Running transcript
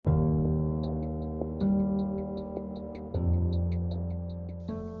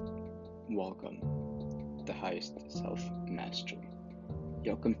welcome to the highest self-mastery,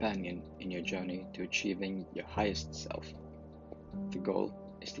 your companion in your journey to achieving your highest self. The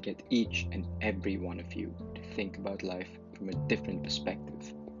goal is to get each and every one of you to think about life from a different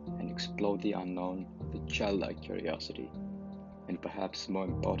perspective and explore the unknown with childlike curiosity. And perhaps more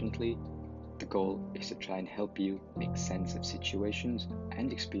importantly, the goal is to try and help you make sense of situations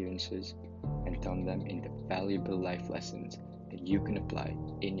and experiences and turn them into valuable life lessons that you can apply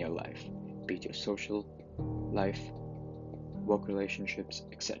in your life, be it your social life, work relationships,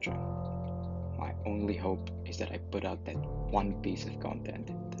 etc. My only hope is that I put out that one piece of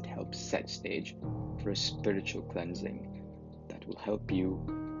content that helps set stage for a spiritual cleansing that will help you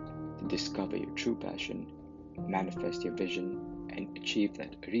to discover your true passion, manifest your vision, and achieve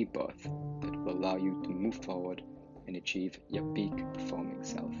that rebirth that will allow you to move forward and achieve your peak performing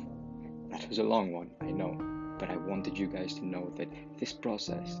self. That was a long one, I know, but I wanted you guys to know that this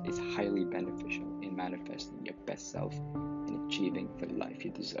process is highly beneficial in manifesting your best self and achieving the life you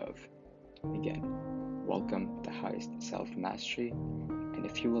deserve. Again, welcome to Highest Self-Mastery, and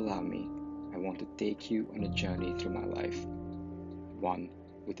if you allow me, I want to take you on a journey through my life, one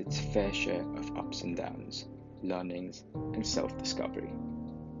with its fair share of ups and downs, learnings, and self-discovery.